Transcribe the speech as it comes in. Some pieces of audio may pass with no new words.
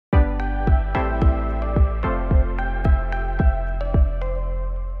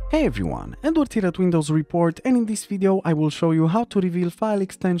Hey everyone, Edward here at Windows Report, and in this video I will show you how to reveal file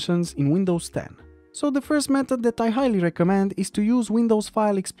extensions in Windows 10. So the first method that I highly recommend is to use Windows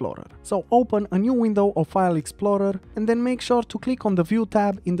File Explorer. So open a new window of File Explorer and then make sure to click on the View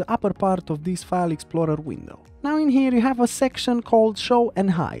tab in the upper part of this File Explorer window. Now in here you have a section called Show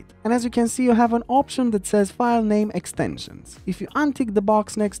and Hide, and as you can see you have an option that says File Name Extensions. If you untick the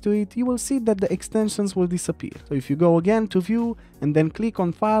box next to it, you will see that the extensions will disappear. So if you go again to View and then click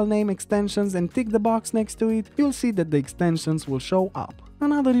on File Name Extensions and tick the box next to it, you'll see that the extensions will show up.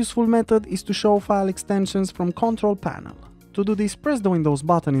 Another useful method is to show file extensions from Control Panel. To do this, press the Windows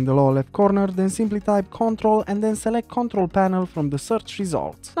button in the lower left corner, then simply type Control and then select Control Panel from the search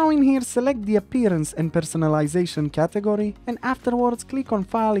results. Now in here select the Appearance and Personalization category and afterwards click on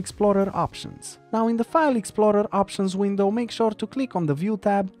File Explorer Options. Now in the File Explorer Options window, make sure to click on the View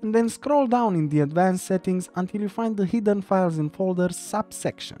tab and then scroll down in the Advanced Settings until you find the Hidden Files and Folders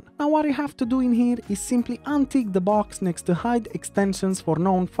subsection. Now what you have to do in here is simply untick the box next to Hide Extensions for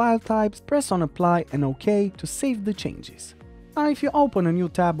known file types, press on Apply and OK to save the changes. Now if you open a new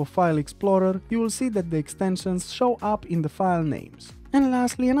tab of File Explorer, you will see that the extensions show up in the file names. And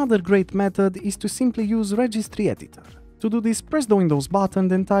lastly, another great method is to simply use Registry Editor. To do this, press the Windows button,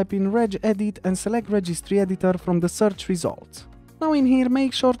 then type in regedit and select Registry Editor from the search results. Now in here,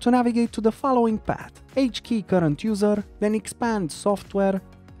 make sure to navigate to the following path: H key current user, then expand software,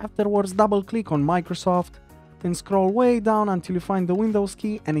 afterwards double click on Microsoft, then scroll way down until you find the Windows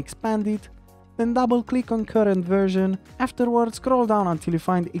key and expand it, then double click on current version, afterwards scroll down until you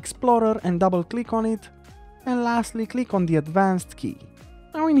find Explorer and double click on it, and lastly click on the advanced key.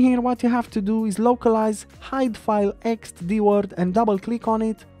 Now in here what you have to do is localize hide file ext dword and double click on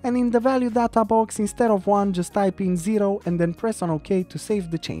it, and in the value data box instead of 1 just type in 0 and then press on OK to save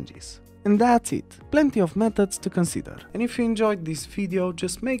the changes. And that's it, plenty of methods to consider. And if you enjoyed this video,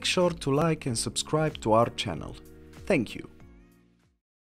 just make sure to like and subscribe to our channel. Thank you.